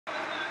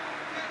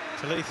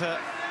Talitha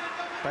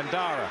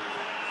Bandara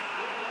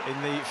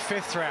in the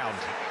 5th round.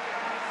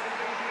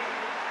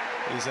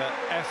 He's at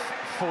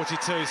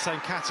F42, same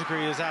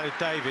category as Alid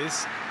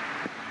Davies.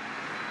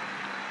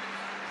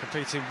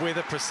 Competing with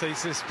a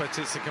prosthesis, but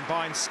it's a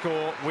combined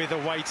score with a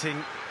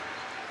weighting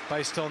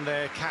based on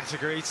their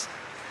categories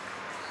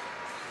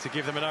to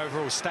give them an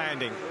overall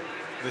standing.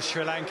 The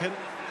Sri Lankan.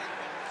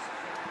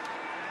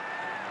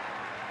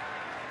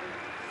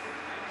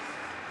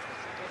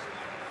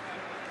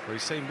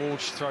 We've seen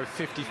Walsh throw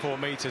 54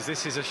 metres.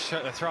 This is a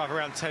throw of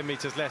around 10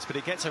 metres less, but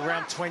it gets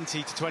around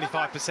 20 to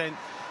 25%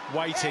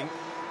 weighting.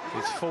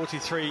 It's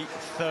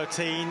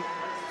 43-13,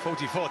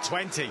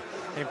 44-20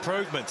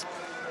 improvement.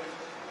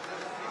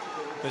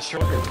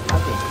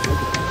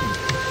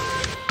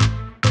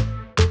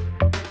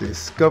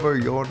 Discover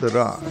your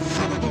Dara.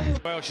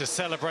 Welsh is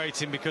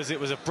celebrating because it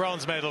was a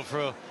bronze medal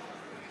for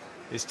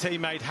his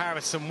teammate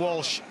Harrison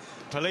Walsh.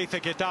 Talitha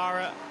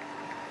Bandara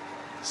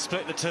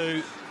split the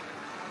two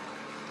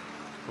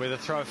with a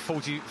throw of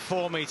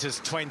 44 metres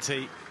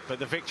 20, but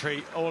the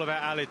victory all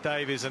about Alid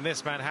Davies and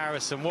this man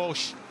Harrison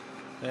Walsh.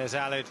 There's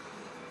Alid.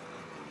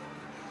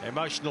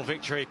 Emotional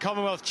victory,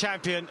 Commonwealth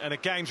champion and a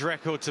games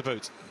record to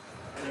boot.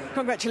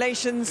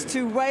 Congratulations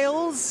to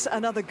Wales,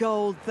 another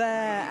gold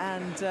there,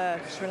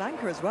 and Sri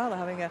Lanka as well,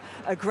 having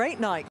a great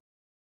night.